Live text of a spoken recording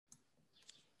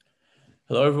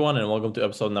Hello, everyone, and welcome to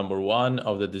episode number 1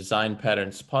 of the Design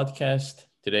Patterns podcast.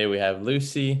 Today we have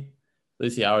Lucy.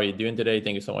 Lucy, how are you doing today?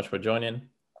 Thank you so much for joining.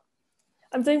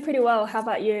 I'm doing pretty well. How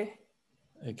about you?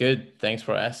 Good. Thanks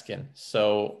for asking.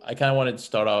 So I kind of wanted to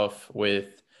start off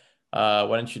with, why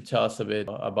don't you tell us a bit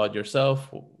about yourself?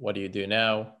 What do you do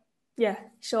now? Yeah,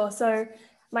 sure. So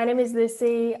my name is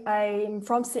Lucy. I'm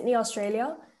from Sydney,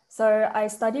 Australia. So I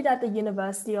studied at the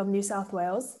University of New South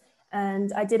Wales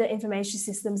and I did an information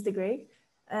systems degree.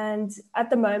 And at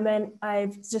the moment,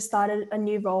 I've just started a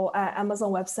new role at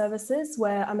Amazon Web Services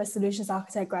where I'm a solutions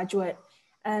architect graduate.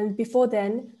 And before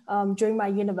then, during my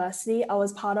university, I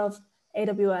was part of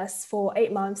AWS for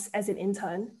 8 months as an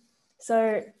intern.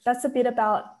 So that's a bit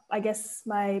about, I guess,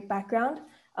 my background.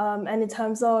 And in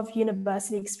terms of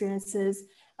university experiences,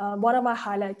 one of my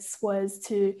highlights was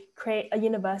to create a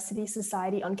university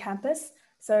society on campus.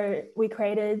 So we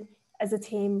created as a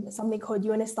team something called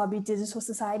UNSW Digital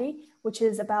Society, which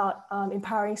is about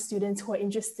empowering students who are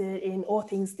interested in all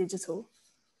things digital.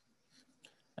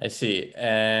 I see.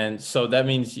 And so that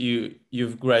means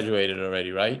you've graduated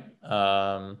already, right?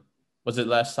 Was it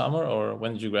last summer or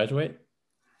when did you graduate?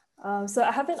 So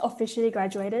I haven't officially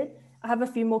graduated. I have a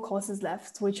few more courses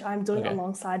left, which I'm doing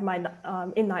alongside my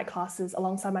in-night classes,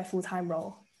 alongside my full-time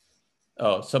role.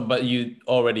 Oh, so but you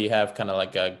already have kind of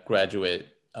like a graduate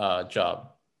job.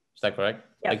 Is that correct?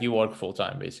 Yeah. Like you work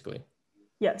full-time, basically.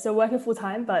 Yeah, so working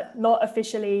full-time, but not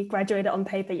officially graduated on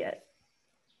paper yet.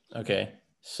 Okay.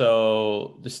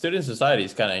 So the student society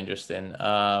is kind of interesting.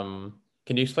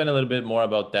 Can you explain a little bit more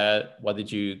about that? What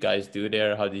did you guys do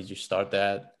there? How did you start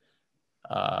that?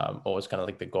 What was kind of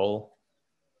like the goal?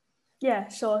 Yeah,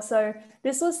 sure. So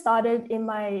this was started in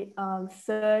my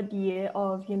third year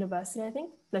of university, I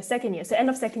think. No, second year. So end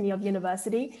of second year of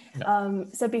university. Yeah.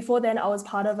 So before then, I was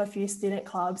part of a few student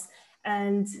clubs.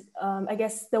 And I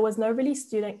guess there was no really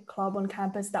student club on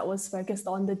campus that was focused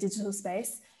on the digital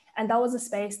space. And that was a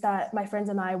space that my friends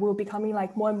and I were becoming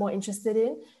like more and more interested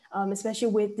in, especially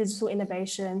with digital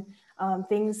innovation.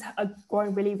 Things are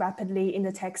growing really rapidly in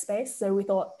the tech space. So we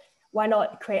thought, why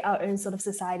not create our own sort of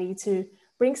society to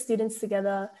bring students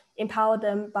together, empower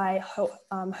them by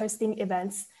hosting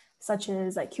events such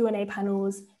as like Q&A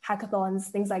panels, hackathons,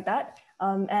 things like that.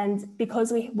 And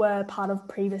because we were part of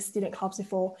previous student clubs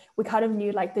before, we kind of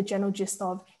knew like the general gist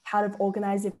of how to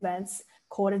organize events,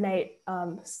 coordinate,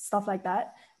 stuff like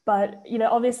that. But, you know,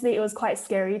 obviously it was quite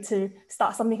scary to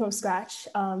start something from scratch,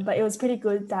 but it was pretty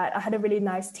good that I had a really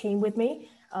nice team with me.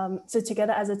 So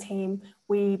together as a team,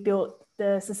 we built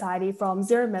the society from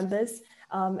 0 members.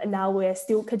 And now we're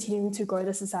still continuing to grow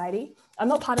the society. I'm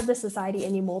not part of the society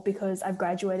anymore because I've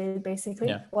graduated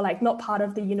basically, or like not part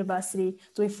of the university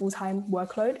doing full-time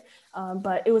workload.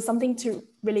 But it was something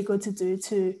really good to do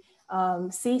to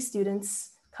see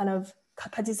students kind of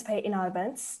participate in our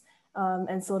events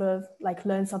and sort of like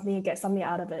learn something and get something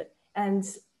out of it. And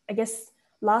I guess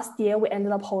last year we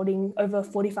ended up holding over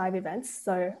 45 events.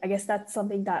 So I guess that's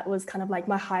something that was kind of like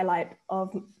my highlight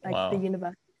of like the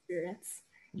university experience.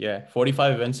 Yeah,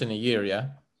 45 events in a year, yeah?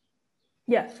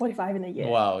 Yeah, 45 in a year.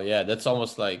 Wow, yeah, that's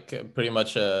almost like pretty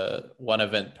much one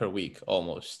event per week,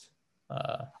 almost.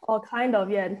 Oh, kind of,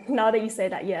 yeah. Now that you say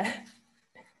that, yeah.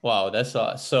 Wow, that's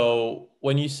so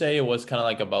when you say it was kind of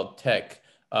like about tech,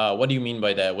 what do you mean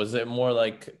by that? Was it more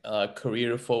like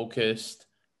career focused,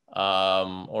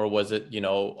 or was it,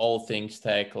 all things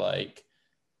tech, like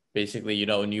basically,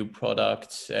 new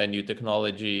products and new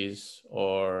technologies,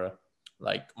 or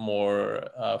like more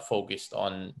focused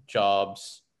on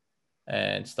jobs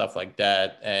and stuff like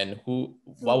that? And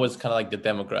what was kind of like the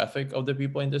demographic of the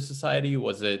people in the society?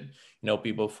 Was it,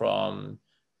 people from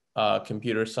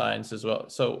computer science as well?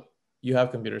 So you have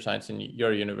computer science in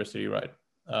your university, right?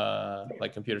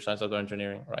 Like computer science, outdoor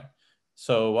engineering, right?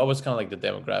 So what was kind of like the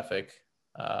demographic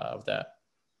of that?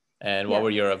 And what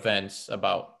were your events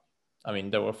about? I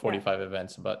mean, there were 45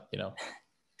 events, but,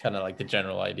 kind of like the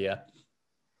general idea.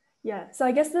 Yeah, so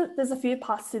I guess there's a few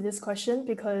parts to this question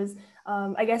because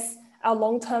I guess our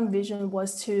long-term vision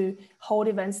was to hold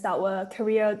events that were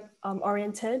career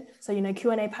oriented. So,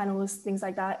 Q&A panels, things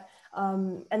like that.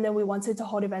 And then we wanted to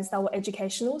hold events that were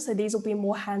educational. So these will be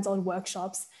more hands-on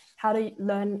workshops, how to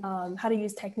learn, how to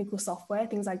use technical software,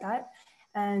 things like that.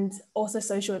 And also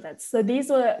social events. So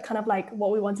these were kind of like what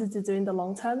we wanted to do in the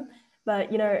long term. But,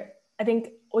 I think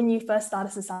when you first start a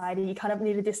society, you kind of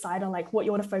need to decide on like what you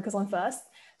want to focus on first.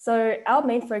 So our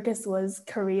main focus was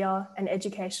career and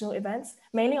educational events,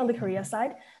 mainly on the career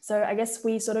side. So I guess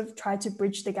we sort of tried to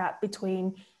bridge the gap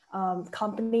between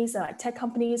companies, like tech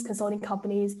companies, consulting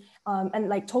companies, and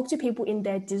like talk to people in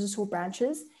their digital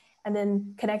branches and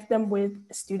then connect them with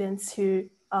students who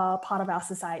are part of our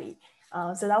society.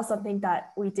 So that was something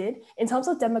that we did. In terms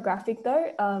of demographic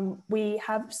though, we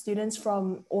have students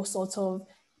from all sorts of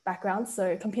backgrounds.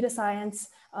 So computer science,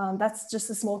 that's just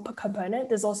a small component.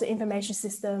 There's also information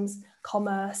systems,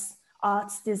 commerce,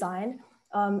 arts, design.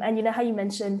 And you know how you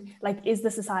mentioned, like, is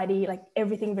the society, like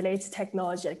everything related to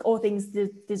technology, like all things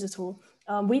digital?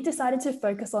 We decided to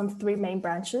focus on three main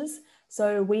branches.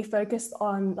 So we focused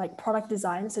on like product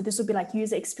design. So this would be like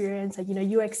user experience, like, you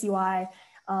know, UX, UI.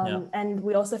 And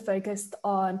we also focused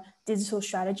on digital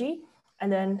strategy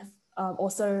and then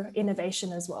also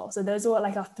innovation as well. So those were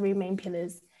like our three main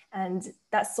pillars. And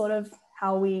that's sort of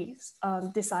how we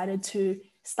decided to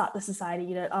start the society,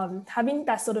 you know, having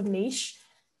that sort of niche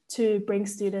to bring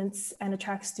students and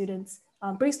attract students,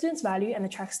 bring students value and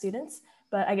attract students.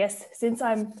 But I guess since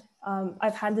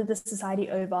I've handed the society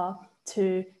over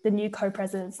to the new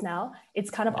co-presidents now,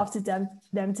 it's kind of up to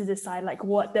them to decide like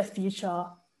what the future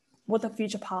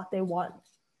path they want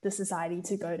the society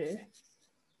to go to.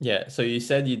 Yeah. So you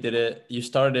said you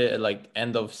started at like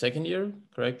end of second year,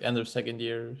 correct? End of second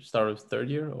year, start of third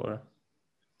year, or?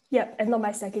 Yeah, and not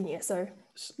my second year. So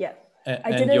yeah.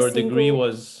 And your degree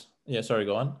was, yeah, sorry,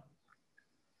 go on.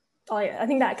 Oh yeah, I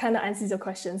think that kind of answers your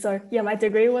question. So yeah, my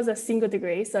degree was a single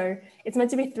degree. So it's meant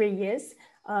to be 3 years.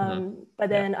 But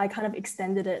then I kind of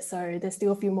extended it. So there's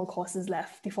still a few more courses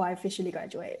left before I officially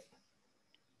graduate.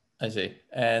 I see.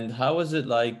 And how was it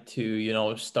like to, you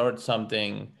know, start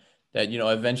something that, you know,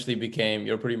 eventually became,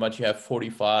 you have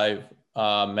 45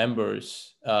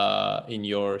 members in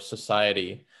your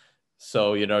society.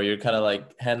 So, you know, you're kind of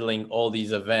like handling all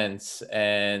these events.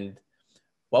 And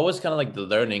what was kind of like the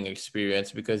learning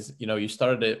experience? Because, you know, you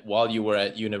started it while you were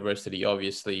at university,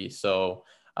 obviously. So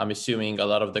I'm assuming a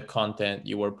lot of the content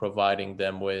you were providing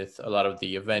them with, a lot of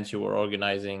the events you were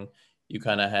organizing, you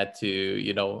kind of had to,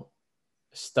 you know,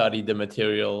 study the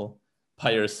material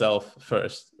by yourself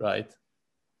first, right?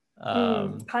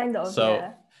 Kind of, so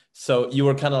yeah. so you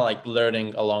were kind of like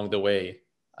learning along the way,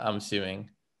 I'm assuming.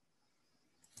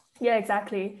 Yeah,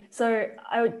 exactly. So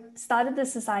I started the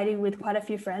society with quite a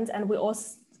few friends, and we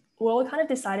all kind of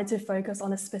decided to focus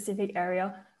on a specific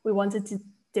area we wanted to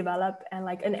develop and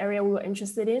like an area we were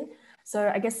interested in.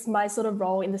 So I guess my sort of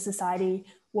role in the society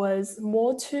was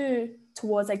more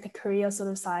towards like the career sort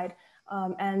of side,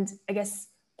 and I guess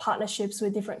partnerships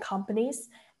with different companies.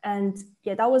 And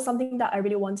yeah, that was something that I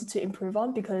really wanted to improve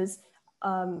on because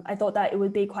I thought that it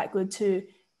would be quite good to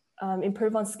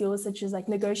improve on skills such as like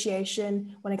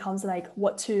negotiation when it comes to like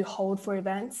what to hold for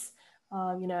events,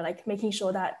 you know, like making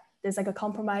sure that there's like a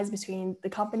compromise between the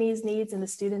company's needs and the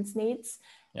students' needs.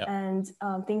 And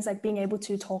things like being able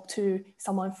to talk to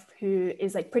someone who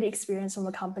is like pretty experienced from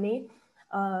a company.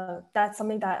 That's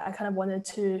something that I kind of wanted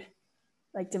to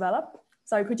like develop.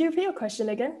 Sorry, could you repeat your question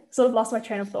again? Sort of lost my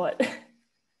train of thought.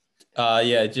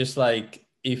 Yeah, just like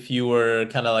if you were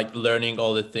kind of like learning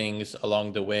all the things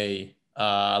along the way,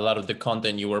 a lot of the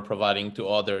content you were providing to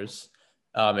others,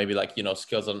 maybe like, you know,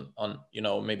 skills on, you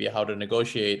know, maybe how to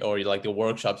negotiate, or like the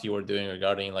workshops you were doing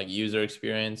regarding like user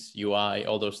experience, UI,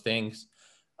 all those things.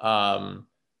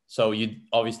 So you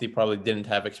obviously probably didn't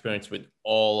have experience with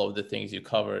all of the things you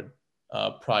covered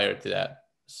prior to that.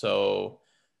 So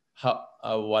how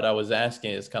what I was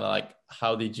asking is kind of like,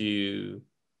 how did you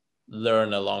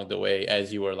learn along the way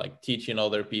as you were like teaching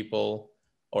other people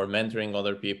or mentoring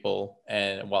other people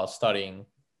and while studying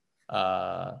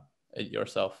it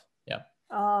yourself? Yeah.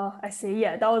 Oh, I see.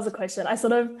 Yeah, that was the question. I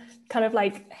sort of kind of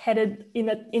like headed in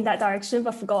that direction,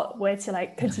 but forgot where to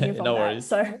like continue from No that. worries.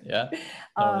 So, Yeah,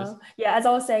 no worries. yeah, as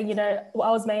I was saying, you know,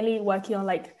 I was mainly working on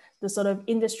like the sort of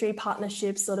industry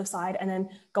partnerships sort of side, and then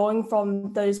going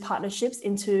from those partnerships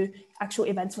into actual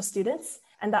events for students.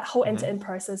 And that whole end-to-end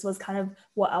process was kind of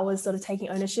what I was sort of taking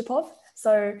ownership of.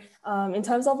 So, in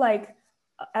terms of like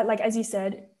as you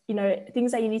said, you know,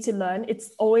 things that you need to learn,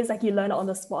 it's always like you learn it on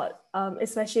the spot,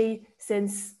 especially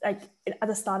since like at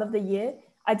the start of the year,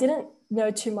 I didn't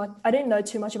know too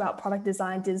much about product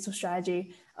design, digital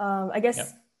strategy. I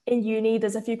guess in uni,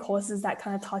 there's a few courses that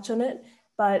kind of touch on it.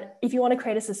 But if you want to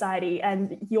create a society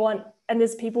and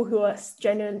there's people who are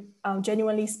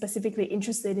genuinely specifically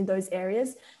interested in those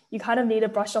areas, you kind of need to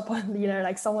brush up on, you know,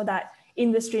 like some of that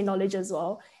industry knowledge as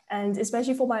well. And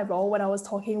especially for my role, when I was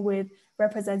talking with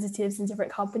representatives in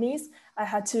different companies, I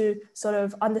had to sort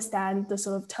of understand the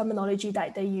sort of terminology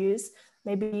that they use,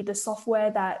 maybe the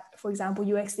software that, for example,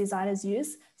 UX designers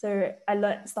use. So I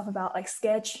learned stuff about like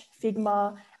Sketch,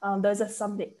 Figma. Those are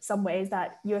some ways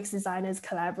that UX designers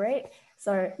collaborate.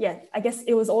 So yeah, I guess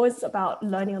it was always about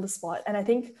learning on the spot. And I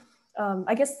think,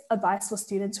 I guess advice for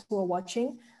students who are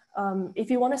watching,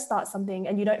 if you want to start something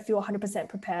and you don't feel 100%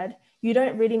 prepared, you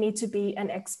don't really need to be an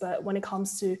expert when it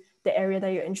comes to the area that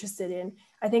you're interested in.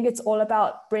 I think it's all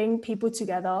about bringing people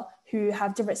together who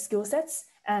have different skill sets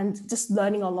and just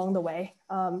learning along the way,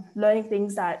 learning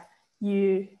things that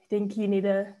you think you need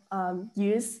to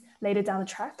use later down the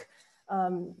track.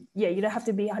 You don't have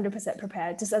to be 100%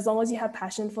 prepared. Just as long as you have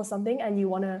passion for something and you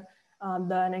want to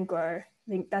learn and grow, I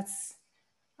think that's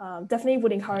definitely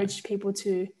would encourage people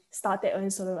to start their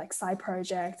own sort of like side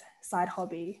project, side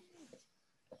hobby.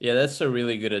 Yeah, that's a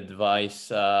really good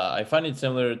advice. I find it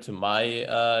similar to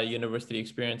my university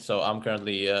experience. So I'm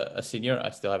currently a senior.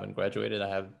 I still haven't graduated. I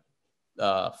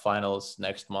have finals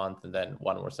next month and then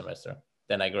one more semester.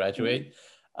 Then I graduate.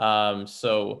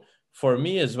 So for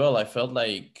me as well, I felt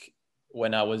like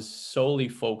when I was solely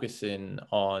focusing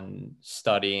on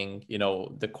studying,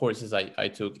 the courses I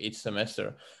took each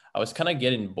semester, I was kind of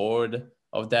getting bored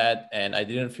of that. And I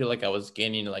didn't feel like I was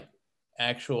gaining like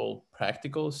actual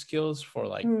practical skills for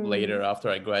like later after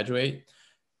I graduate.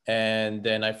 And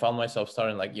then I found myself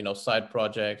starting like, side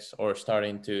projects or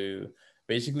starting to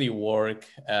basically work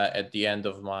at the end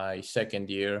of my second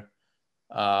year.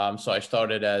 So I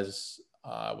started as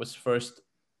was first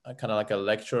kind of like a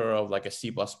lecturer of like a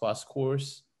C++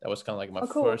 course. That was kind of like my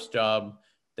first job.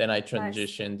 Then I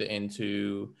transitioned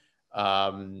into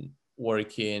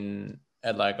working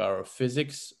at like our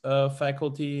physics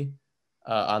faculty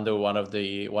under one of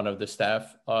the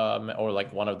staff or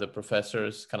like one of the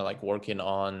professors, kind of like working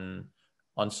on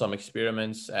some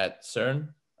experiments at CERN.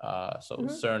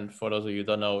 CERN, for those of you who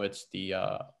don't know, it's the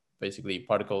basically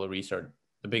particle research,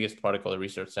 the biggest particle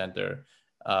research center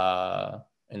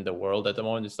in the world at the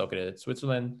moment. It's located in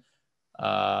Switzerland.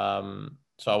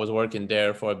 So I was working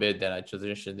there for a bit. Then I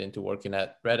transitioned into working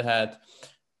at Red Hat.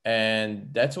 And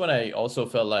that's when I also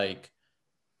felt like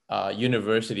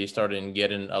university started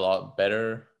getting a lot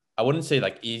better. I wouldn't say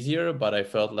like easier, but I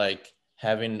felt like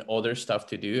having other stuff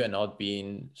to do and not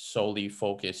being solely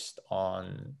focused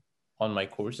on my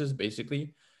courses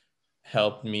basically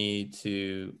helped me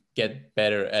to get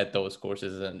better at those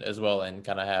courses and as well, and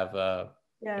kind of have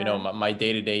my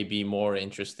day-to-day be more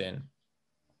interesting.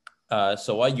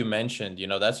 So what you mentioned,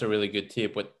 that's a really good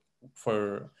tip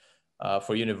for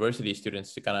university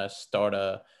students to kind of start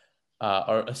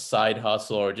or a side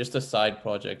hustle or just a side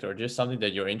project or just something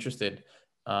that you're interested.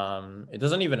 It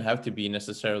doesn't even have to be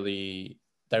necessarily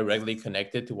directly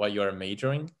connected to what you're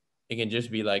majoring. It can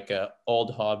just be like a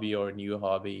old hobby or a new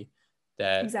hobby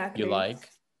that you like,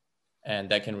 and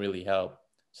that can really help.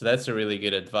 So that's a really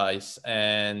good advice.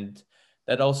 And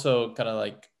that also kind of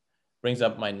like brings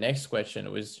up my next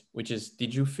question, which is,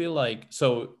 did you feel like,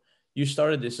 so you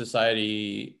started this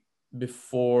society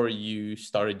before you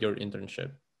started your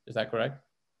internship? Is that correct?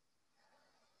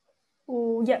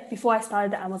 Oh, yeah, before I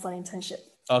started the Amazon internship.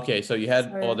 Okay, so you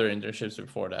had other internships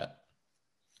before that?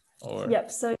 Or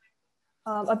Yep. So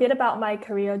a bit about my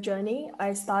career journey.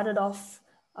 I started off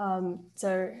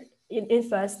in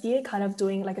first year, kind of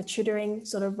doing like a tutoring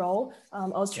sort of role. I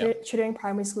was tutoring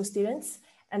primary school students,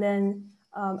 and then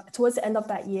towards the end of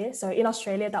that year, so in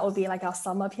Australia, that would be like our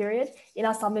summer period. In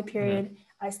our summer period,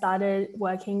 I started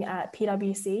working at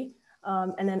PwC,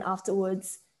 and then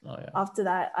afterwards, after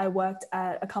that, I worked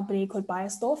at a company called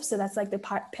Beiersdorf. So that's like the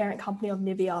parent company of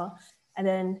Nivea. And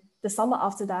then the summer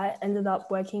after that, ended up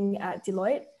working at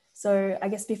Deloitte. So I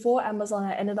guess before Amazon,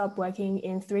 I ended up working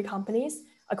in 3 companies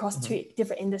across 2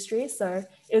 different industries. So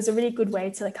it was a really good way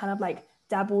to like kind of like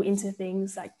dabble into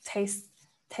things, like taste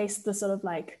the sort of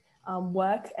like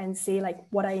work and see like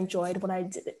what I enjoyed, what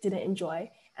I didn't enjoy.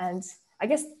 And I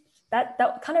guess that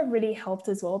kind of really helped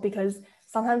as well, because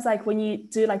sometimes like when you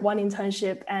do like one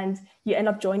internship and you end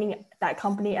up joining that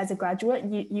company as a graduate,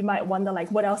 you might wonder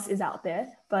like what else is out there.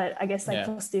 But I guess like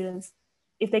for students,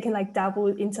 if they can like dabble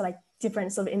into like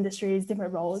different sort of industries,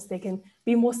 different roles, they can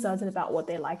be more certain about what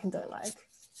they like and don't like.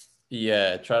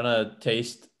 Yeah, trying to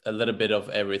taste a little bit of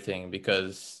everything,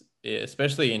 because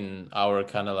especially in our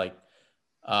kind of like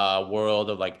world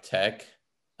of like tech,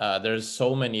 there's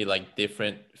so many like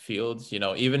different fields,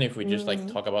 even if we just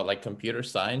like talk about like computer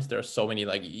science, there's so many,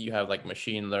 like you have like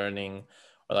machine learning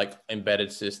or like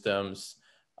embedded systems,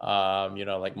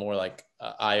 like more like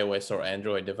iOS or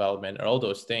Android development or all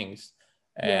those things.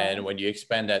 And when you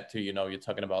expand that to, you're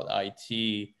talking about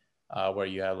IT, where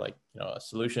you have like, a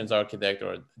solutions architect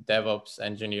or DevOps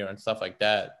engineer and stuff like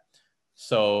that.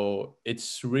 So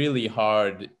it's really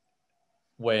hard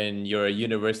when you're a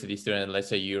university student. Let's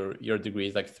say your degree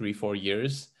is like 3-4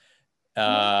 years,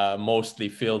 mostly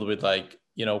filled with like,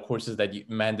 courses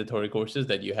mandatory courses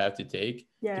that you have to take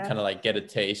to kind of like get a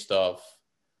taste of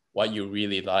what you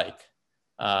really like.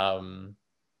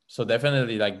 So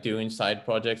definitely like doing side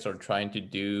projects or trying to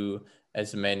do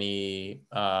as many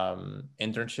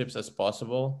internships as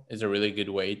possible is a really good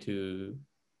way to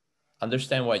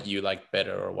understand what you like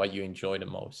better or what you enjoy the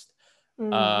most.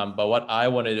 But what I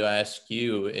wanted to ask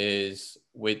you is,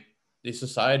 with the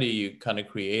society you kind of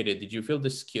created, did you feel the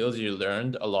skills you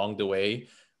learned along the way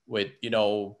with,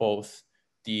 both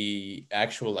the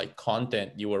actual like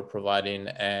content you were providing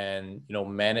and,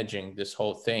 managing this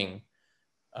whole thing,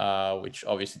 which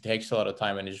obviously takes a lot of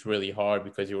time and is really hard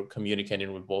because you were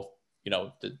communicating with both,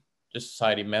 the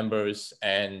society members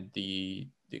and the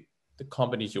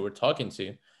companies you were talking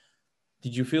to.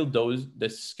 Did you feel the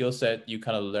skill set you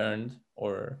kind of learned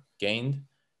or gained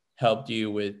helped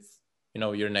you with,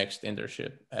 your next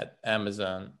internship at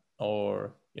Amazon,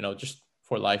 or, just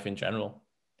for life in general?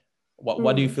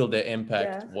 What do you Mm, feel the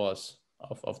impact yeah. was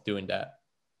of doing that?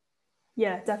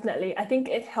 Yeah, definitely. I think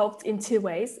it helped in two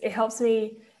ways. It helps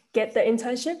me get the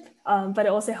internship, but it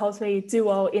also helps me do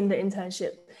well in the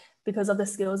internship because of the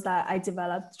skills that I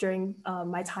developed during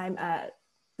my time at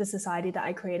the society that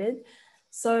I created.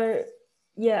 So,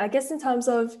 yeah, I guess in terms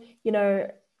of,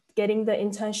 getting the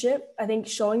internship, I think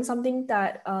showing something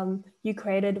that you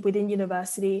created within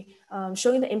university,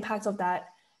 showing the impact of that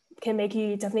can make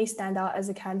you definitely stand out as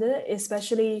a candidate,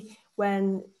 especially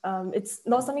when it's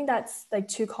not something that's like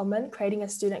too common, creating a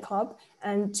student club.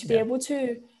 And to be Yeah. able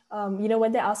to,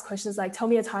 when they ask questions like, tell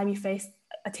me a time you faced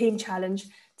a team challenge,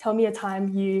 tell me a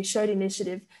time you showed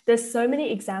initiative. There's so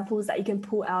many examples that you can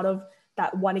pull out of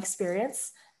that one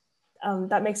experience.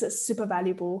 That makes it super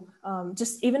valuable,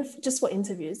 just for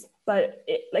interviews. But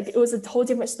it was a whole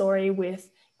different story with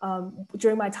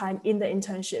during my time in the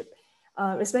internship,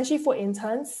 especially for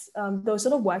interns. Those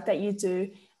sort of work that you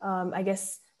do, I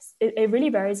guess it really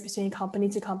varies between company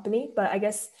to company. But I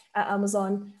guess at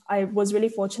Amazon, I was really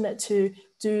fortunate to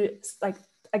do like,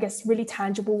 I guess, really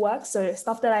tangible work. So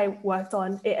stuff that I worked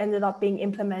on, it ended up being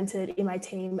implemented in my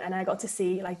team, and I got to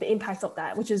see like the impact of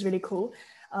that, which is really cool.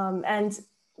 And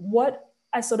what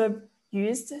I sort of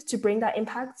used to bring that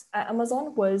impact at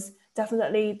Amazon was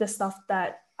definitely the stuff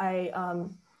that I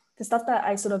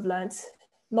sort of learned,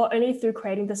 not only through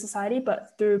creating the society,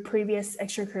 but through previous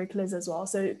extracurriculars as well.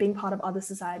 So being part of other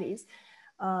societies.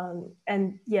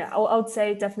 And yeah, I would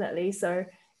say definitely. So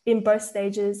in both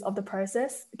stages of the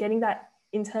process, getting that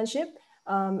internship,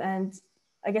 and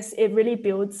I guess it really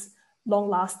builds long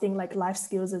lasting like life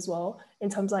skills as well, in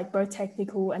terms of like both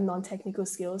technical and non-technical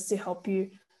skills to help you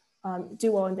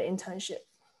do well in the internship.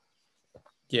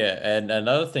 Yeah, and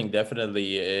another thing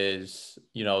definitely is,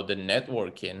 the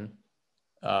networking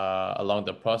along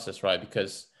the process, right?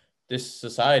 Because this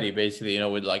society basically,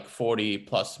 with like 40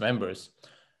 plus members,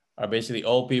 are basically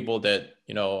all people that,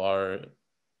 are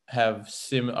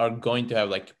going to have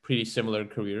like pretty similar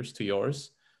careers to yours.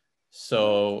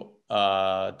 So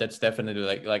that's definitely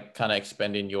like kind of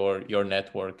expanding your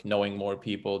network, knowing more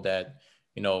people that,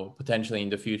 potentially in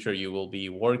the future you will be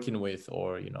working with,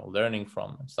 or, learning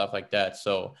from, and stuff like that.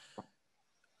 So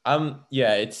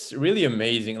yeah, it's really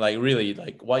amazing, like really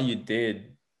like what you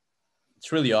did.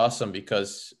 It's really awesome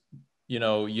because, you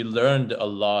learned a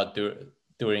lot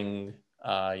during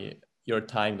your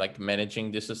time like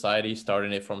managing this society,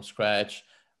 starting it from scratch.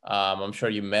 I'm sure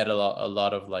you met a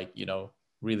lot of like,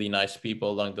 really nice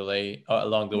people along the way.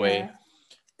 Yeah,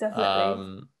 definitely.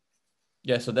 um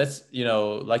yeah, so that's,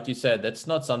 like you said, that's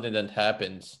not something that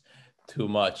happens too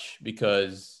much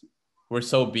because we're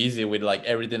so busy with like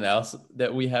everything else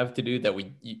that we have to do, that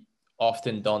we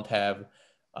often don't have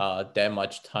that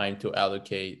much time to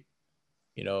allocate,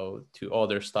 to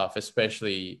other stuff,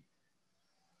 especially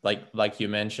like you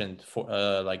mentioned, for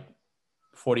like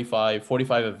 45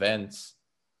 events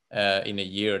in a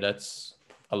year. That's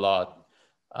a lot.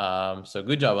 So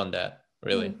good job on that,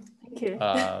 really. Thank you.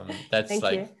 That's Thank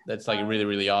you. like really,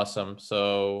 really awesome.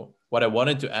 So what I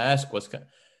wanted to ask was,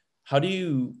 how do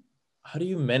you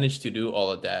manage to do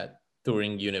all of that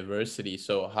during university?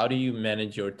 So how do you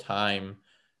manage your time,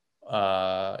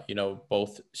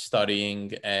 both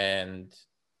studying and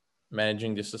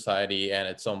managing the society, and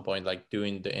at some point like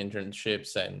doing the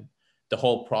internships and the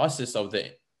whole process of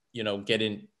the,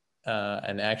 getting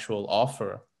an actual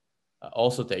offer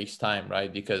also takes time,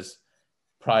 right? Because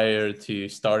prior to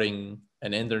starting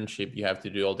an internship, you have to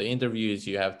do all the interviews,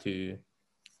 you have to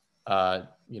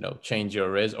change your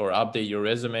or update your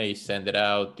resume, send it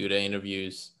out, do the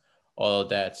interviews, all of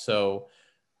that. So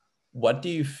what do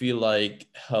you feel like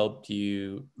helped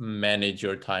you manage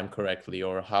your time correctly,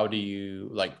 or how do you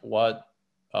like, what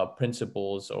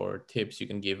principles or tips you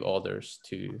can give others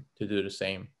to do the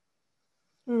same?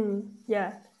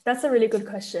 Yeah. That's a really good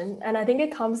question. And I think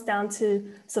it comes down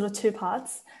to sort of two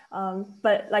parts.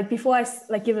 But like before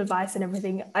like give advice and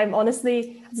everything, I'm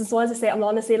honestly, I just wanted to say, I'm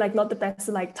honestly like not the best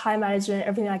at like time management,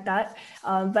 everything like that.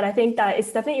 But I think that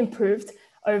it's definitely improved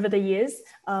over the years.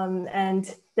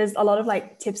 And there's a lot of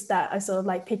like tips that I sort of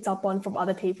like picked up on from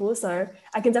other people. So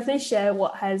I can definitely share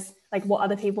what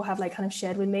other people have like kind of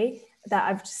shared with me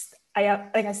that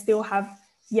I still have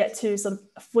yet to sort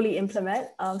of fully implement,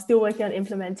 still working on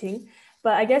implementing.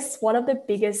 But I guess one of the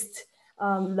biggest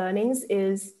learnings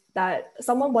is that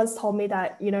someone once told me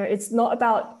that, it's not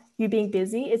about you being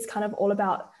busy. It's kind of all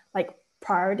about like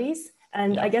priorities.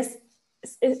 And I guess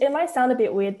it might sound a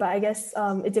bit weird, but I guess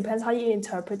it depends how you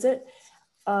interpret it.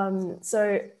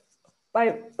 So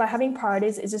by having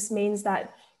priorities, it just means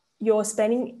that you're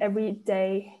spending every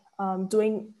day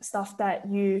doing stuff that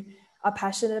you are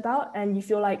passionate about and you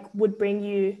feel like would bring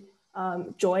you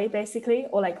joy, basically,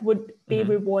 or like would be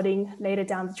rewarding later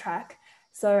down the track.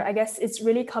 So I guess it's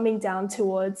really coming down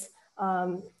towards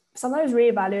sometimes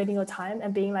reevaluating your time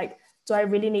and being like, do I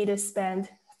really need to spend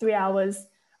 3 hours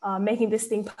making this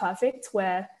thing perfect,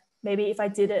 where maybe if I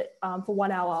did it for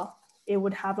 1 hour, it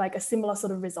would have like a similar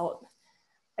sort of result.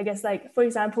 I guess, like, for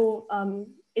example,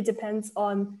 it depends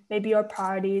on maybe your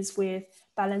priorities with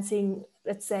balancing,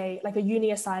 let's say, like a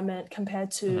uni assignment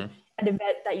compared to an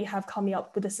event that you have coming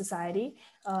up with the society.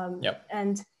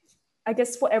 And I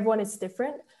guess for everyone, it's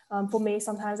different. For me,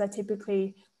 sometimes I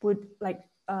typically would like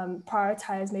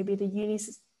prioritize maybe the uni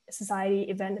society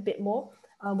event a bit more,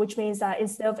 which means that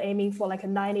instead of aiming for like a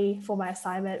 90 for my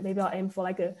assignment, maybe I'll aim for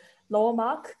like a lower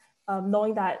mark,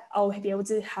 knowing that I'll be able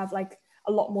to have like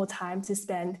a lot more time to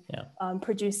spend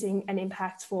producing an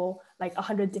impact for like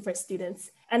 100 different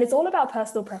students. And it's all about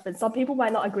personal preference. Some people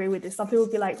might not agree with this. Some people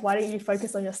will be like, why don't you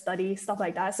focus on your study, stuff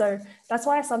like that. So that's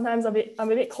why sometimes I'm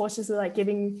a bit cautious with like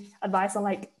giving advice on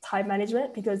like time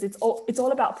management, because it's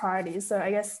all about priorities. So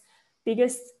I guess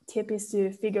biggest tip is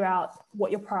to figure out what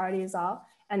your priorities are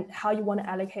and how you want to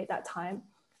allocate that time,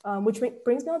 which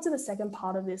brings me on to the second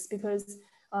part of this, because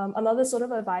another sort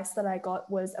of advice that I got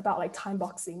was about like time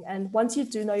boxing. And once you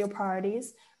do know your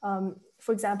priorities,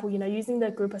 for example, using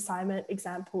the group assignment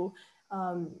example,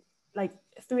 like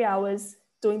 3 hours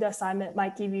doing the assignment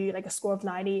might give you like a score of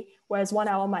 90, whereas 1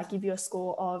 hour might give you a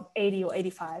score of 80 or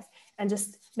 85. And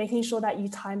just making sure that you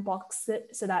time box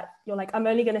it so that you're like, I'm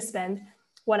only going to spend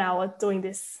 1 hour doing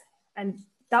this. And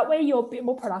that way you're a bit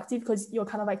more productive because you're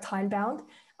kind of like time bound.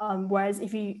 Whereas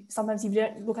if you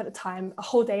don't look at the time, a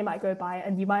whole day might go by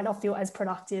and you might not feel as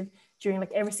productive during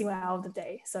like every single hour of the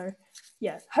day. So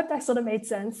yeah, I hope that sort of made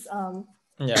sense.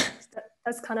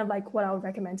 That's kind of like what I would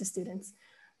recommend to students,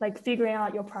 like figuring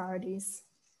out your priorities.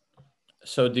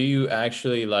 So do you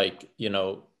actually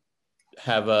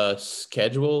have a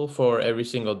schedule for every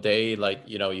single day? Like,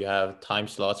 you have time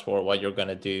slots for what you're going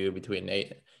to do between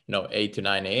 8 to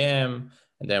 9 a.m.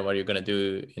 and then what you're going to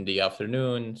do in the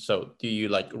afternoon. So do you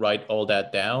like write all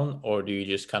that down, or do you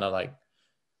just kind of like,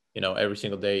 every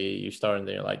single day you start and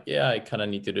then you're like, yeah, I kind of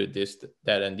need to do this,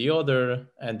 that, and the other.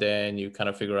 And then you kind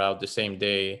of figure out the same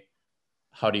day,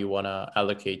 how do you want to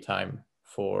allocate time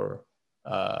for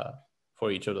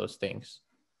each of those things?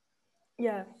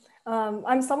 Yeah.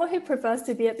 I'm someone who prefers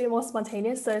to be a bit more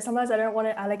spontaneous. So sometimes I don't want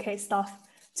to allocate stuff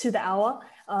to the hour.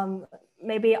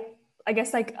 Maybe, I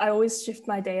guess, like I always shift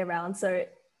my day around. So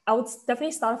I would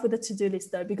definitely start off with a to-do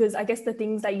list though, because I guess the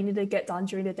things that you need to get done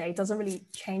during the day doesn't really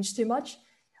change too much.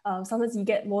 Sometimes you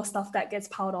get more stuff that gets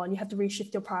piled on. You have to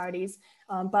reshift your priorities.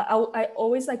 But I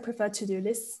always like prefer to-do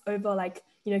lists over like,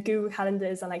 Google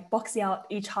calendars and like boxing out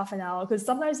each half an hour. Because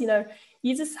sometimes,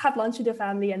 you just have lunch with your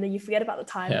family and then you forget about the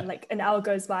time and like an hour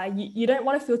goes by. You don't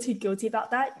want to feel too guilty about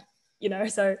that,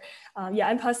 So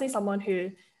I'm personally someone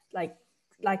who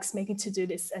likes making to-do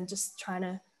lists and just trying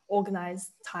to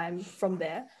organize time from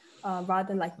there, rather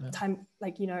than like time,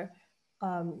 like,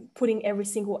 putting every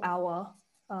single hour,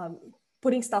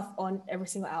 putting stuff on every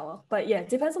single hour. But yeah, it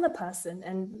depends on the person.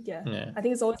 And I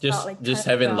think it's always about like just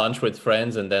having lunch with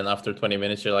friends, and then after 20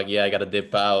 minutes you're like, yeah, I gotta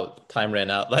dip out, time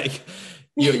ran out. Like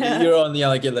you're on the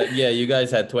like, yeah, you guys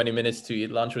had 20 minutes to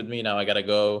eat lunch with me, now I gotta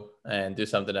go and do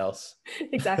something else.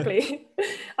 Exactly.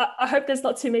 I hope there's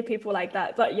not too many people like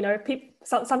that, but people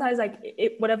sometimes like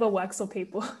whatever works for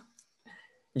people.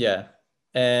 Yeah.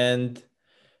 And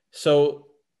so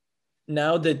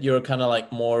now that you're kind of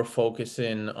like more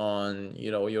focusing on,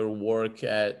 your work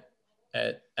at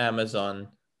Amazon,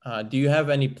 do you have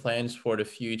any plans for the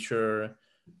future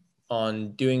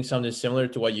on doing something similar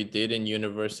to what you did in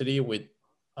university with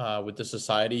the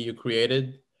society you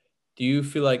created? Do you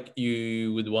feel like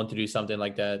you would want to do something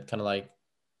like that, kind of like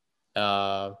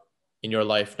in your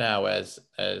life now as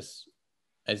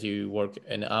as you work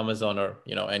in Amazon or,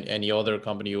 any other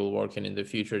company you will work in the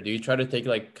future, do you try to take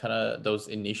like kind of those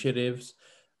initiatives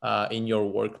in your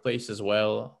workplace as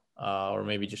well, or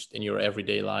maybe just in your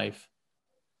everyday life?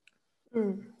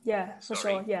 Yeah, for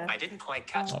sure. Yeah. I didn't quite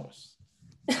catch. Oh,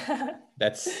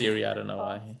 that's Siri. I don't know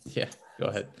why. Yeah, go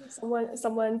ahead.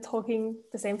 Someone talking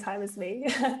the same time as me.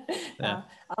 Yeah.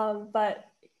 But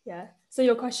yeah. So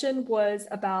your question was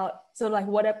about, so like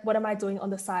what am I doing on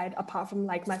the side apart from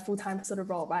like my full-time sort of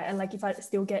role, right? And like if I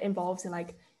still get involved in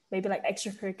like maybe like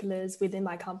extracurriculars within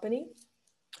my company.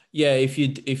 Yeah, if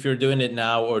you're doing it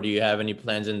now, or do you have any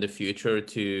plans in the future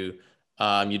to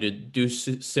you to do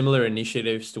similar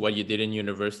initiatives to what you did in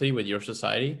university with your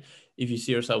society? If you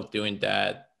see yourself doing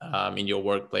that in your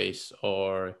workplace,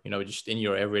 or just in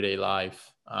your everyday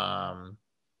life.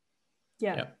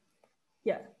 Yeah.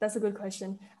 Yeah, that's a good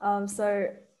question. So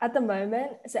at the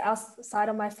moment, so outside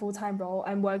of my full-time role,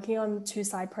 I'm working on 2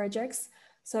 side projects.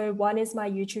 So one is my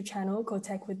YouTube channel called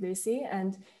Tech with Lucy,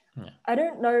 and I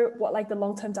don't know what like the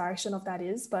long-term direction of that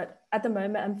is, but at the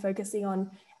moment I'm focusing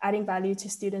on adding value to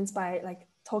students by like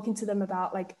talking to them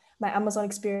about like my Amazon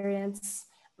experience,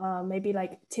 maybe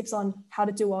like tips on how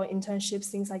to do well internships,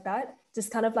 things like that. Just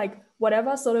kind of like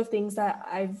whatever sort of things that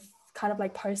I've kind of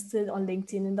like posted on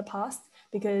LinkedIn in the past,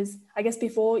 because I guess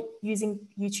before using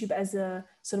YouTube as a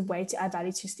sort of way to add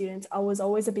value to students, I was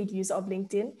always a big user of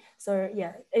LinkedIn. So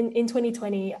yeah, in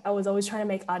 2020, I was always trying to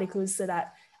make articles so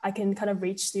that I can kind of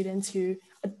reach students who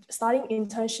are starting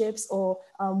internships or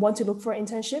want to look for an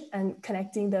internship, and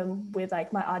connecting them with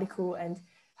like my article, and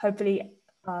hopefully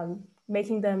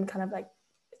making them kind of like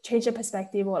change their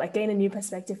perspective or like gain a new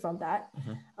perspective from that.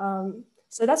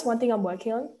 So that's one thing I'm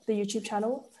working on, the YouTube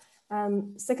channel.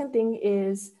 Second thing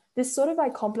is this sort of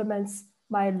like complements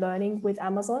my learning with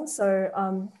Amazon. So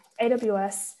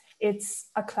AWS, it's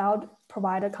a cloud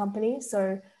provider company.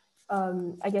 So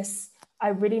I guess I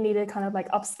really need to kind of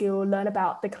like upskill, learn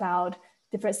about the cloud,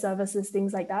 different services,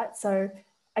 things like that. So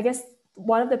I guess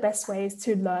one of the best ways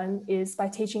to learn is by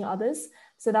teaching others.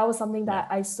 So that was something that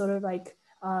I sort of like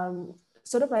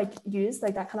used,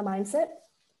 like that kind of mindset.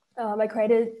 I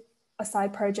created a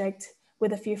side project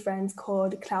with a few friends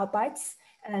called Cloud Bites.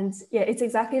 And yeah, it's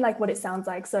exactly like what it sounds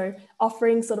like. So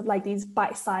offering sort of like these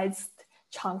bite-sized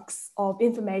chunks of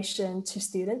information to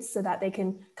students so that they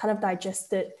can kind of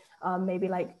digest it, maybe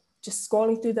like just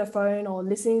scrolling through their phone or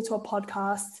listening to a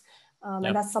podcast.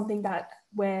 And that's something that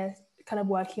we're kind of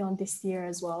working on this year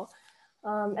as well.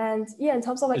 And yeah, in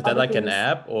terms of like, is that like things, an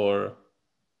app or?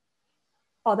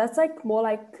 Oh, that's like more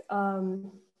like,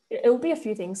 it will be a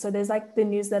few things. So there's like the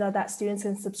newsletter that students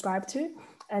can subscribe to,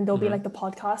 and there'll be like the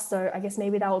podcast. So I guess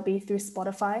maybe that will be through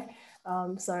Spotify.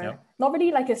 Not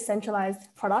really like a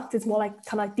centralized product. It's more like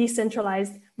kind of like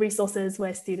decentralized resources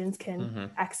where students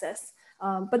can access.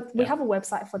 But we have a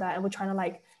website for that, and we're trying to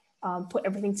like put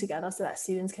everything together so that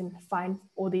students can find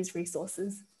all these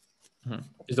resources.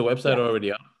 Is the website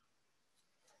already up?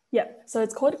 Yeah, so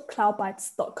it's called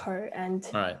cloudbites.co, and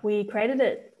we created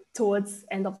it towards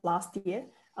end of last year.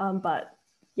 But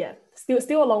yeah,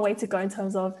 still a long way to go in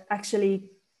terms of actually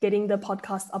getting the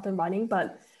podcast up and running.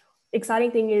 But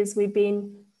exciting thing is we've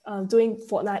been doing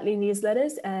fortnightly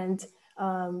newsletters, and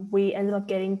we ended up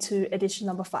getting to edition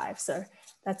number 5. So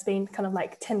that's been kind of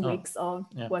like 10 weeks of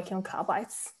working on Cloud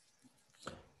Bites.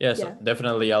 Yeah, so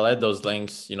definitely I'll add those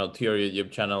links, to your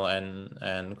YouTube channel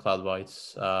and Cloud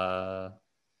Bites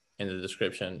in the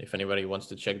description if anybody wants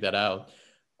to check that out.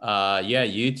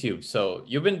 YouTube. So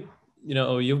you've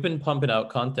been pumping out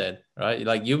content, right?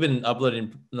 Like you've been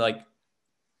uploading like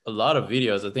a lot of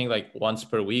videos, I think like once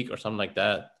per week or something like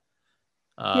that.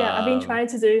 I've been trying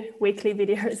to do weekly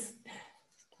videos.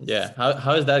 Yeah.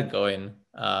 How is that going?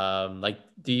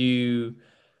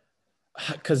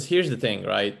 Because here's the thing,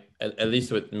 right? At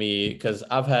least with me, because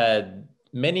I've had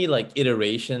many like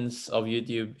iterations of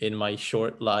YouTube in my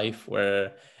short life,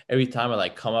 where every time I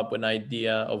like come up with an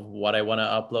idea of what I want to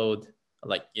upload,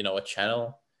 like, a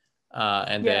channel,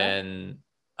 and then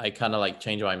I kind of like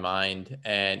change my mind.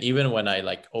 And even when I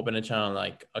like open a channel,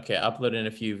 like, okay, upload in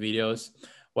a few videos,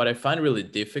 what I find really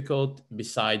difficult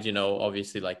besides,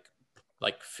 obviously like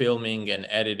filming and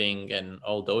editing and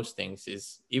all those things,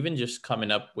 is even just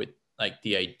coming up with like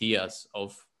the ideas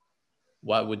of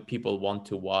what would people want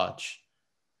to watch.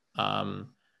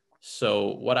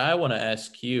 So what I want to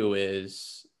ask you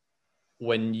is,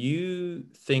 when you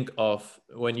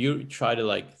try to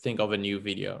like think of a new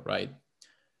video, right?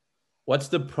 What's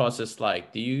the process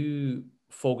like? Do you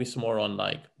focus more on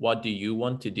like, what do you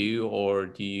want to do? Or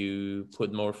do you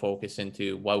put more focus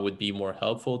into what would be more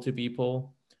helpful to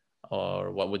people,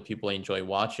 or what would people enjoy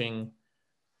watching?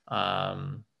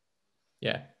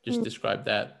 Yeah, just describe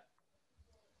that.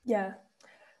 Yeah.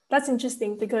 That's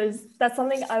interesting because that's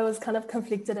something I was kind of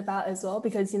conflicted about as well,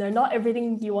 because, you know, not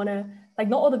everything you want to, like,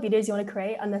 not all the videos you want to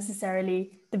create are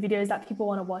necessarily the videos that people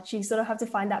want to watch. You sort of have to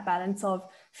find that balance of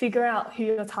figuring out who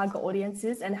your target audience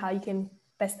is and how you can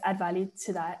best add value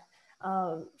to that.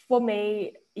 For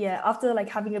me, yeah, after like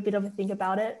having a bit of a think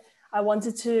about it, I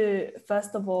wanted to,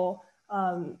 first of all,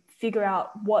 figure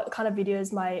out what kind of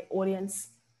videos my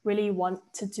audience really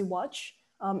wanted to watch.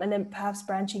 And then perhaps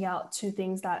branching out to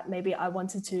things that maybe I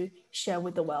wanted to share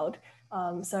with the world.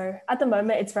 So at the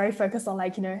moment, it's very focused on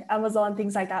like, you know, Amazon,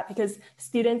 things like that, because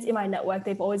students in my network,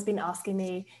 they've always been asking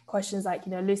me questions like,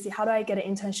 you know, Lucy, how do I get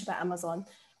an internship at Amazon?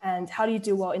 And how do you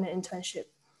do well in an internship?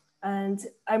 And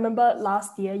I remember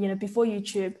last year, you know, before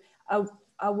YouTube,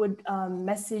 I would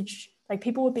message, like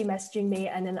people would be messaging me,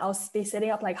 and then I'll be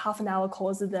setting up like half an hour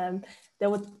calls with them. They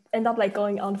would end up like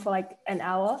going on for like an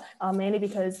hour, mainly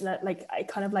because like I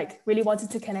kind of like really wanted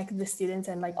to connect with the students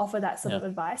and like offer that sort of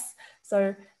advice.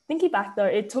 So thinking back though,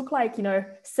 it took like, you know,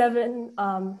 7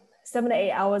 to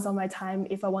 8 hours on my time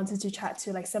if I wanted to chat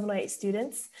to like 7 or 8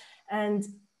 students. And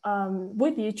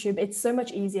with YouTube, it's so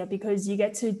much easier because you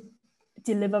get to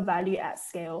deliver value at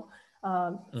scale.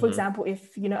 For example,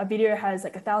 if, you know, a video has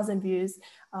like 1,000 views,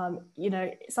 you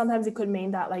know, sometimes it could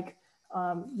mean that like,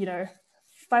 you know,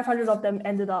 500 of them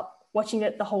ended up watching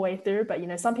it the whole way through, but, you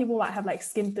know, some people might have like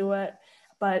skimmed through it.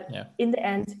 But in the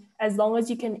end, as long as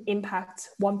you can impact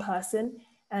one person,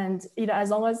 and, you know, as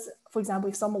long as, for example,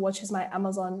 if someone watches my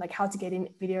Amazon, like how to get in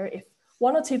video, if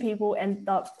 1 or 2 people end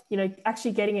up, you know,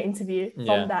 actually getting an interview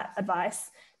from that advice,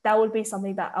 that would be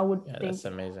something that I would think that's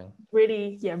amazing.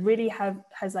 Really, really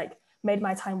has like made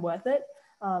my time worth it.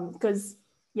 Because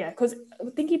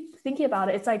thinking about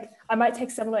it, it's like I might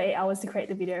take 7 or 8 hours to create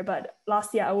the video, but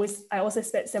last year I also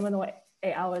spent 7 or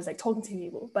 8 hours like talking to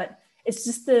people. But it's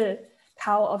just the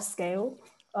power of scale.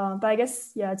 But I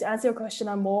guess, yeah, to answer your question,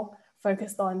 I'm more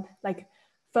focused on like,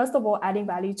 first of all, adding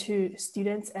value to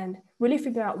students and really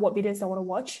figuring out what videos they want to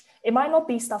watch. It might not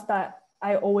be stuff that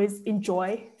I always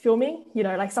enjoy filming, you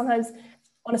know, like sometimes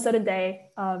on a certain day,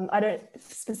 I don't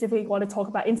specifically want to talk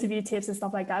about interview tips and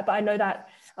stuff like that, but I know that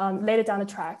later down the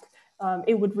track,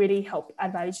 it would really help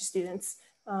add value to students.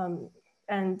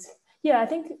 And yeah, I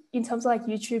think in terms of like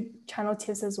YouTube channel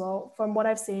tips as well, from what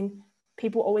I've seen,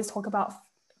 people always talk about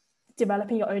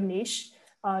developing your own niche.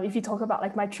 If you talk about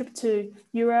like my trip to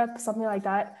Europe, something like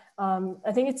that,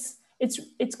 I think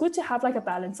it's good to have like a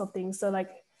balance of things. So like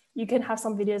you can have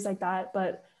some videos like that,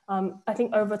 but I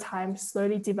think over time,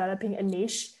 slowly developing a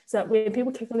niche so that when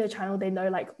people click on your channel, they know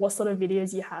like what sort of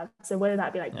videos you have. So whether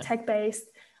that be like tech-based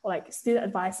or like student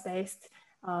advice-based.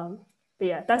 But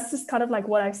yeah, that's just kind of like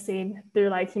what I've seen through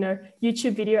like, you know,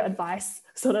 YouTube video advice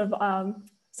sort of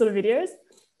videos.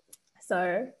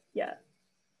 So yeah.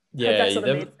 Hope that sort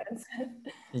of made sense.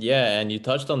 Yeah, and you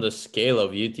touched on the scale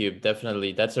of YouTube.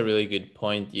 Definitely, that's a really good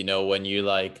point. You know, when you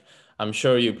like, I'm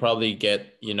sure you probably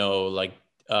get, you know, like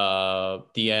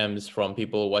DMs from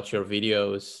people who watch your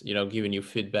videos, you know, giving you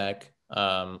feedback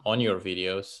on your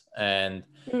videos. And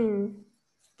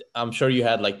I'm sure you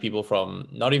had like people from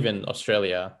not even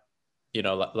Australia, you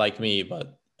know, like me,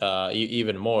 but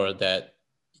even more, that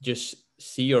just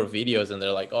see your videos and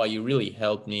they're like, oh, you really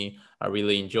helped me. I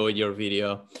really enjoyed your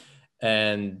video.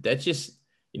 And that's just,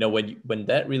 you know, when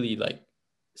that really like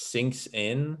sinks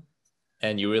in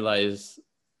and you realize,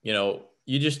 you know,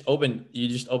 you just open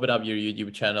up your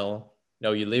YouTube channel, you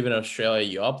know, you live in Australia,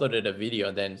 you uploaded a video,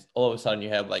 and then all of a sudden you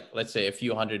have like, let's say a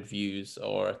few hundred views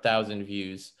or 1,000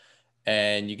 views,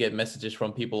 and you get messages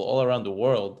from people all around the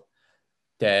world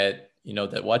that, you know,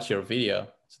 that watch your video.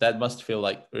 So that must feel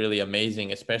like really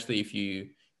amazing, especially if you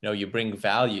know, you bring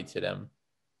value to them.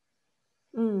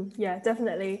 Yeah,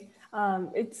 definitely.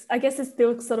 I guess it's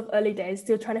still sort of early days,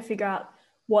 still trying to figure out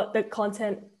what the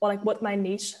content or like what my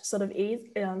niche sort of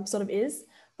is.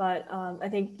 But I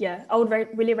think, yeah, I would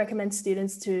really recommend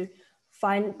students to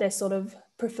find their sort of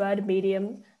preferred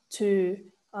medium to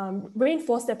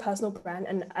reinforce their personal brand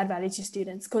and add value to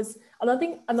students. Because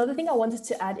another thing I wanted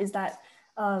to add is that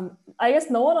I guess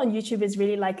no one on YouTube is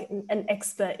really like an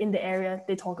expert in the area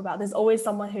they talk about. There's always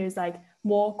someone who's like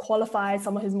more qualified,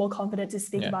 someone who's more confident to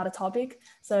speak about a topic.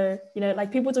 So, you know,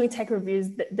 like people doing tech reviews,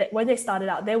 that when they started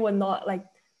out, they were not like,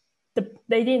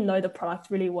 they didn't know the product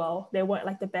really well. They weren't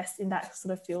like the best in that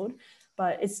sort of field,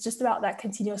 but it's just about that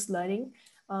continuous learning.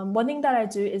 One thing that I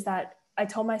do is that I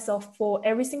tell myself for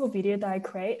every single video that I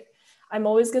create, I'm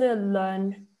always going to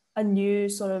learn a new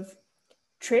sort of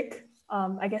trick,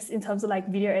 I guess, in terms of like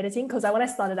video editing. Because when I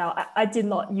started out, I did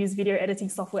not use video editing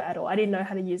software at all. I didn't know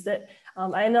how to use it.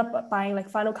 I ended up buying like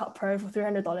Final Cut Pro for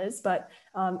 $300, but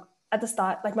at the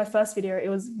start, like my first video, it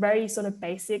was very sort of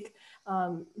basic,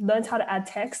 learned how to add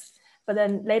text, but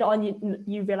then later on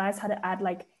you realize how to add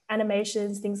like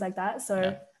animations, things like that.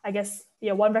 So I guess,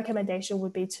 yeah, one recommendation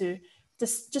would be to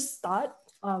just start,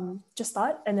 and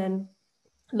then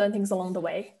learn things along the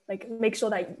way. Like make sure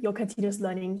that you're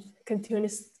continuously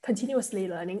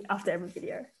learning after every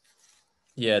video.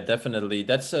 Yeah, definitely.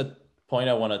 That's a point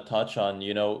I want to touch on.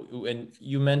 You know, when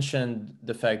you mentioned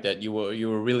the fact that you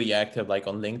were really active, like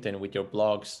on LinkedIn with your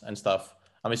blogs and stuff.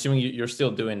 I'm assuming you're still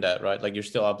doing that, right? Like you're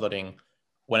still uploading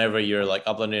whenever you're like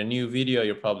uploading a new video,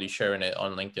 you're probably sharing it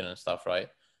on LinkedIn and stuff, right?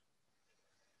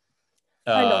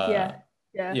 Kind of, yeah.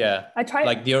 Yeah. Yeah. I try.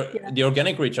 Like Yeah. the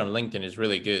organic reach on LinkedIn is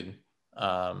really good.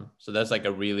 So that's like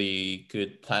a really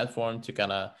good platform to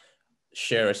kind of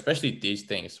share, especially these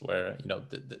things where, you know,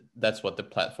 that's what the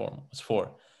platform was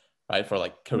for, right? For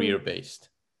like career based.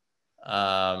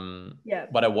 Yeah.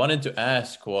 What I wanted to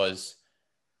ask was,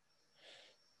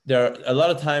 there are a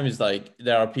lot of times like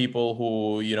there are people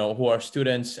who, you know, who are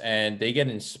students and they get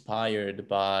inspired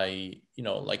by, you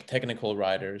know, like technical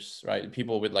writers, right?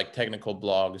 People with like technical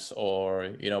blogs,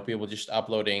 or, you know, people just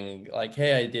uploading like,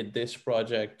 hey, I did this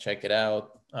project, check it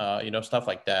out, you know, stuff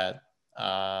like that.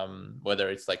 Whether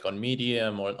it's like on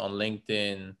Medium or on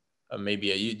LinkedIn, or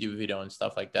maybe a YouTube video and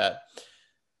stuff like that.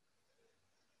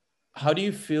 How do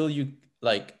you feel you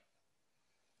like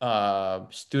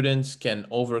students can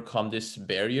overcome this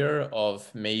barrier of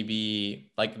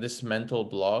maybe like this mental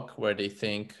block where they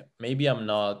think maybe I'm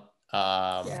not,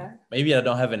 maybe I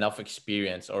don't have enough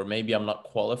experience, or maybe I'm not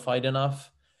qualified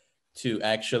enough to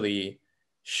actually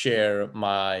share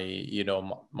my, you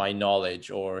know, my knowledge,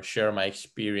 or share my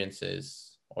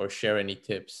experiences, or share any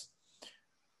tips?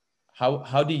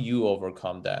 How do you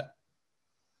overcome that?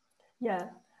 Yeah.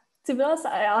 To be honest,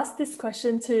 I asked this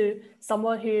question to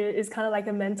someone who is kind of like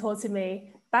a mentor to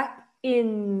me back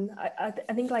in, I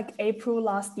think like April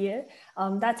last year.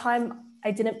 That time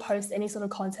I didn't post any sort of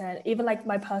content, even like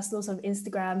my personal sort of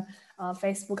Instagram,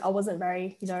 Facebook. I wasn't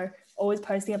very, you know, always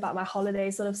posting about my holiday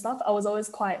sort of stuff. I was always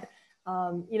quite,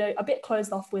 you know, a bit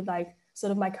closed off with like sort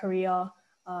of my career,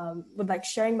 with like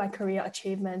sharing my career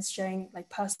achievements, sharing like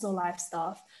personal life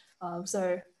stuff.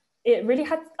 So I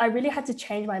really had to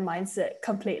change my mindset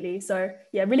completely. So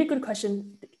yeah, really good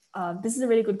question. This is a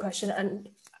really good question, and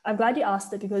I'm glad you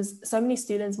asked it because so many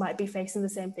students might be facing the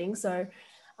same thing. So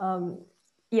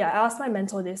yeah, I asked my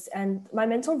mentor this, and my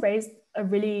mentor raised a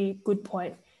really good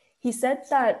point. He said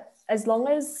that as long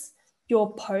as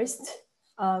your post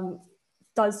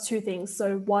does two things.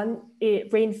 So one,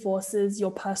 it reinforces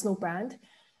your personal brand.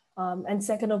 And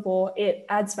second of all, it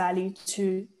adds value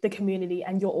to the community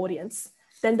and your audience,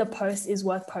 then the post is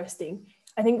worth posting.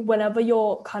 I think whenever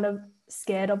you're kind of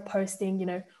scared of posting, you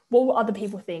know, what will other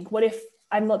people think? What if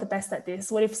I'm not the best at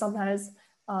this? What if sometimes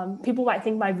people might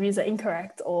think my views are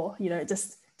incorrect, or, you know,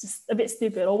 just a bit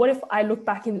stupid? Or what if I look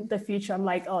back in the future, I'm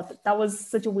like, oh, that was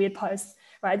such a weird post,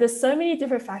 right? There's so many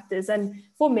different factors. And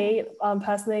for me,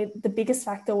 personally, the biggest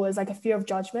factor was like a fear of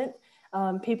judgment.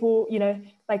 People, you know,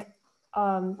 like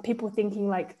people thinking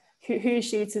like, who is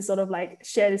she to sort of like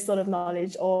share this sort of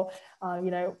knowledge, or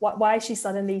you know, why is she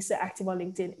suddenly so active on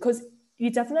LinkedIn? Because you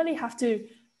definitely have to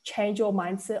change your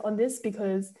mindset on this,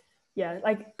 because yeah,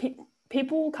 like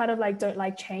people kind of like don't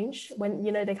like change. When,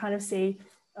 you know, they kind of see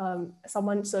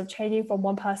someone sort of changing from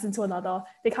one person to another,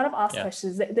 they kind of ask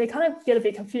questions, they kind of get a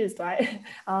bit confused, right?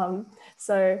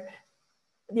 So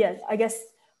yeah, I guess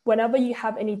whenever you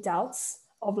have any doubts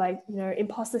of like, you know,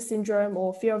 imposter syndrome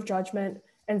or fear of judgment,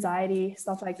 anxiety,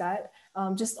 stuff like that,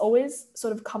 just always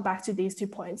sort of come back to these 2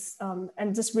 points,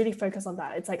 and just really focus on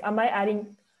that. It's like, am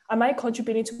I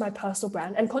contributing to my personal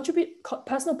brand? And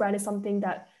personal brand is something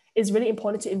that is really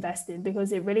important to invest in,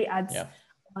 because it really adds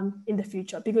in the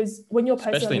future. Because when you're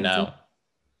posting Especially on LinkedIn, now.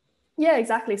 yeah,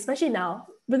 exactly, especially now,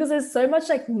 because there's so much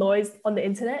like noise on the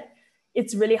internet,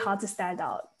 it's really hard to stand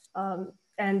out.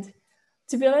 And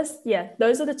to be honest, yeah,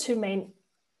 those are the two main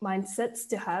mindsets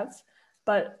to have.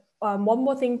 But one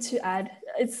more thing to add,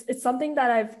 it's something that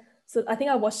I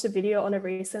think I watched a video on it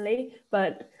recently,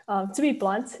 but to be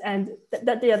blunt, and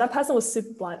that person was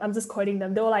super blunt. I'm just quoting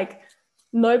them. They were like,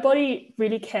 nobody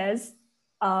really cares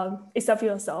except for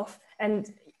yourself.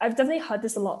 And I've definitely heard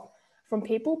this a lot from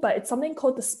people, but it's something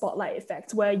called the spotlight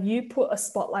effect, where you put a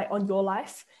spotlight on your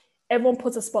life, everyone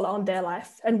puts a spotlight on their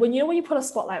life. And when you put a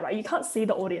spotlight, right, you can't see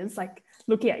the audience like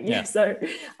looking at you. Yeah. So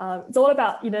it's all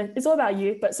about, you know, it's all about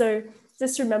you. But so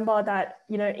just remember that,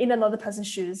 you know, in another person's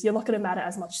shoes, you're not going to matter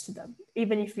as much to them.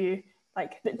 Even if you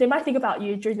like, they might think about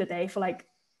you during the day for like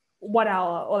 1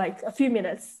 hour or like a few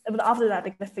minutes. But after that,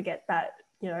 they're going to forget that,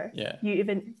 you know, you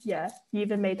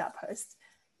even made that post.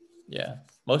 Yeah.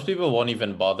 Most people won't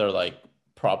even bother like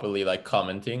properly like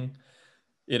commenting.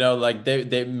 You know, like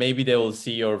they maybe they will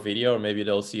see your video or maybe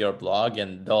they'll see your blog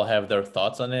and they'll have their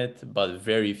thoughts on it, but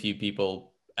very few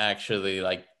people actually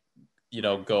like,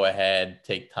 go ahead,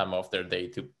 take time off their day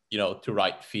to, to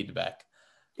write feedback.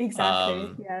 Exactly.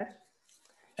 Um, Yeah.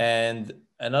 and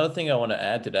another thing I want to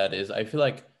add to that is I feel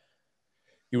like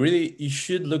you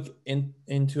should look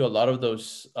into a lot of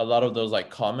those like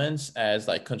comments as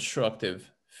like constructive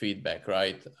feedback,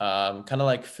 right? Kind of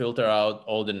like filter out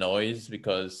all the noise,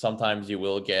 because sometimes you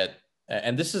will get,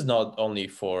 and this is not only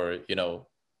for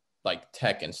like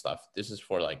tech and stuff, this is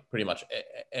for like pretty much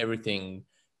everything,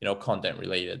 content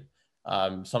related.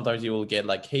 Sometimes you will get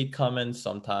like hate comments,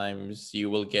 sometimes you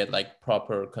will get like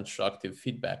proper constructive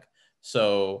feedback.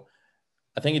 So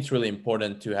I think it's really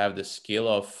important to have the skill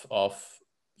of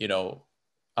you know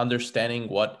understanding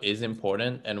what is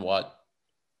important and what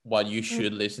you Mm.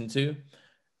 should listen to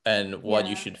and what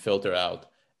you Yeah. should filter out.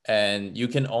 And you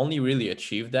can only really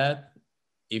achieve that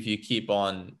if you keep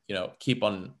on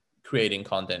creating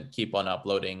content, keep on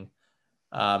uploading.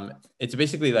 It's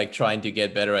basically like trying to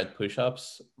get better at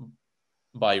push-ups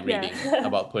by reading Yeah.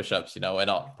 about push-ups, and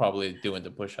not probably doing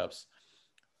the push-ups.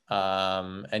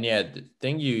 And yeah, the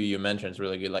thing you mentioned is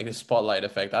really good, like the spotlight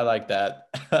effect. I like that.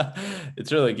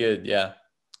 It's really good. Yeah.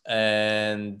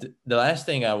 And the last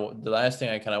thing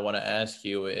I kind of want to ask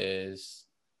you is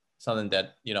something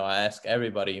that I ask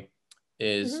everybody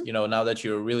is, Mhm. now that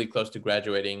you're really close to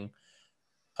graduating,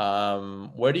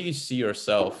 where do you see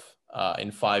yourself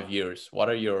in 5 years? What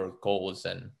are your goals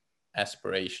and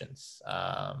aspirations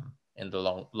in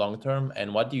the long term,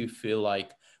 and what do you feel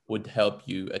like would help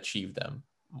you achieve them?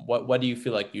 What do you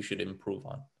feel like you should improve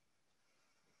on?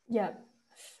 Yeah.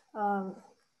 Um,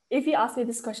 if you asked me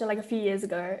this question like a few years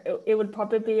ago, it would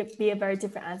probably be a very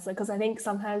different answer, because I think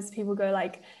sometimes people go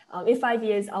like, in 5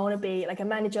 years, I want to be like a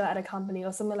manager at a company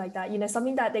or something like that,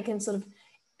 something that they can sort of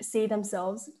see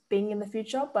themselves being in the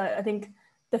future. But I think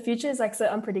the future is like so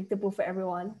unpredictable for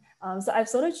everyone. So I've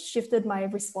sort of shifted my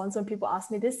response when people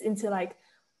ask me this into like,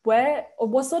 where or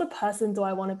what sort of person do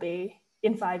I want to be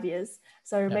in 5 years?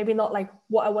 So Yeah. maybe not like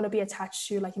what I want to be attached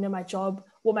to, like, my job,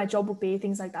 what my job would be,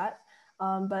 things like that.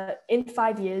 But in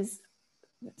 5 years,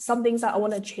 some things that I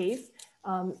want to achieve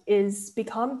is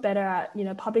become better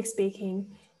at, public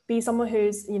speaking, be someone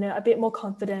who's, a bit more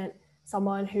confident,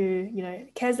 someone who,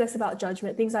 cares less about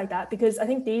judgment, things like that. Because I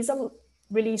think these are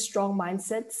really strong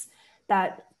mindsets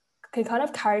that can kind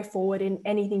of carry forward in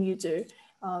anything you do.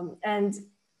 And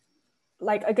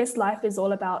like, I guess life is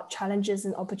all about challenges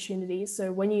and opportunities.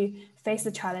 So when you face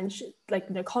a challenge, like,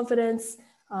 confidence,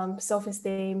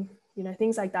 self-esteem,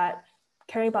 things like that,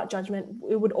 caring about judgment,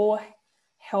 it would all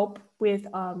help with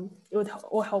it would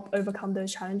all help overcome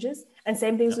those challenges. And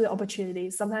same things Yeah. with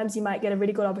opportunities. Sometimes you might get a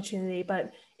really good opportunity,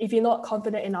 but if you're not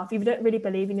confident enough, if you don't really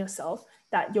believe in yourself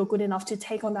that you're good enough to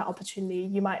take on that opportunity,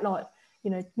 you might not,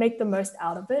 make the most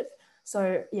out of it.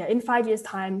 So yeah, in 5 years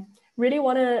time, really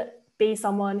want to be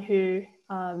someone who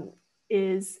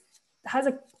is has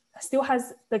a still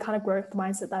has the kind of growth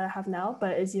mindset that I have now,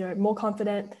 but is, more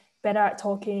confident, better at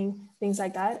talking, things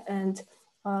like that. And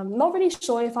not really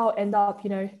sure if I'll end up,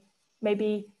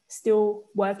 maybe still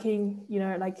working,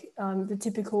 like the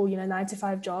typical, 9 to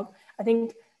 5 job. I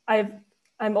think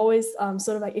I'm always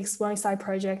sort of like exploring side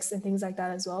projects and things like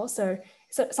that as well. So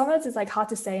sometimes it's like hard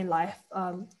to say in life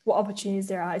what opportunities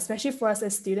there are, especially for us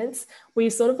as students. We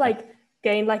sort of Yeah. like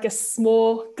gain like a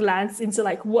small glance into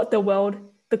like what the world,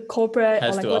 the corporate, or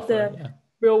Has like to what offer. the Yeah.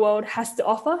 real world has to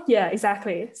offer. Yeah,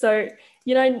 exactly. So,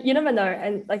 you never know.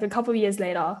 And like a couple of years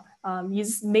later, you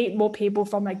just meet more people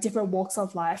from like different walks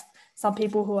of life. Some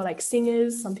people who are like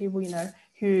singers, some people,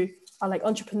 who are like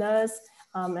entrepreneurs.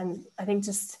 And I think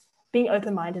just being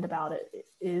open-minded about it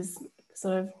is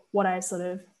sort of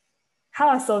how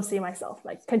I sort of see myself,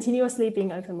 like continuously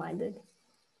being open-minded.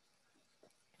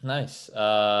 Nice.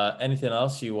 Anything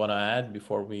else you want to add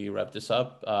before we wrap this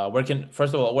up?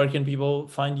 First of all, where can people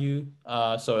find you?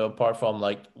 So apart from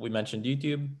like we mentioned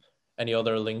YouTube, any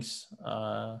other links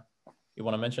you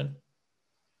want to mention?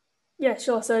 Yeah,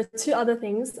 sure. So two other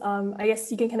things. I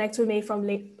guess you can connect with me from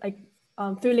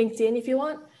through LinkedIn if you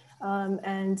want,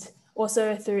 and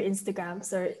also through Instagram.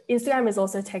 So Instagram is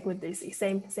also Tech with Lucy,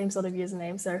 same sort of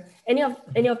username. So any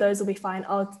of those will be fine.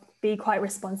 I'll be quite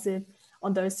responsive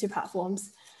on those two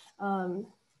platforms.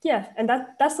 Yeah, and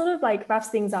that sort of like wraps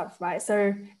things up, right?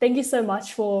 So thank you so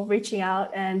much for reaching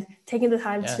out and taking the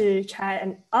time Yeah. to chat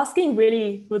and asking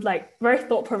really with like very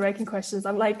thought-provoking questions.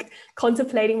 I'm like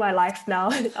contemplating my life now,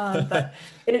 but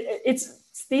it's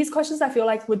these questions I feel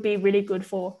like would be really good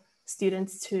for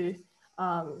students to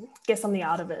get something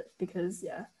out of it, because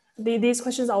yeah, these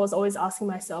questions I was always asking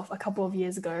myself a couple of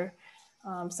years ago.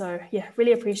 So yeah,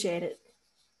 really appreciate it.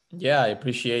 Yeah, I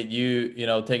appreciate you,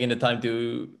 taking the time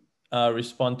to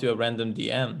respond to a random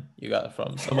DM you got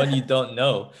from someone you don't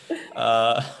know.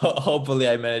 Hopefully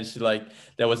I managed to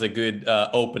that was a good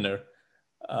opener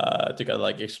to kind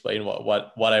of explain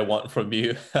what I want from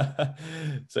you.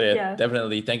 So yeah, Yeah,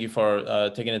 definitely thank you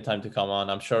for taking the time to come on.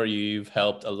 I'm sure you've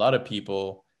helped a lot of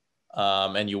people,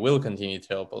 and you will continue to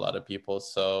help a lot of people.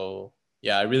 So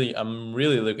yeah, I'm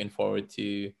really looking forward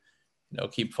to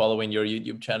keep following your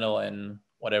YouTube channel and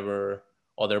whatever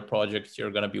other projects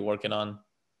you're gonna be working on.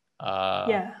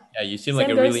 yeah. Yeah, you seem like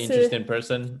Same a really goes to. interesting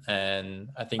person, and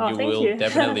I think Oh, you thank will you.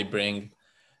 definitely bring.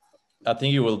 I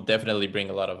think you will definitely bring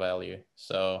a lot of value.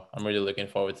 So I'm really looking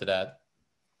forward to that.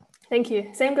 Thank you.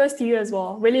 Same goes to you as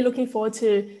well. Really looking forward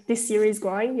to this series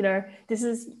growing. This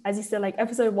is, as you said, like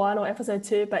episode 1 or episode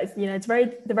 2, but it's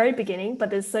the very beginning, but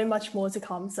there's so much more to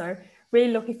come. So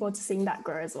really looking forward to seeing that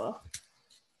grow as well.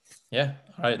 Yeah.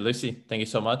 All right, Lucy. Thank you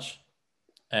so much,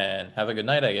 and have a good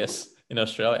night, I guess, in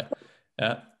Australia.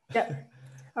 Yeah. Yep.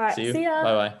 All See right. you. See ya.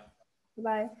 Bye bye.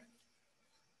 Bye.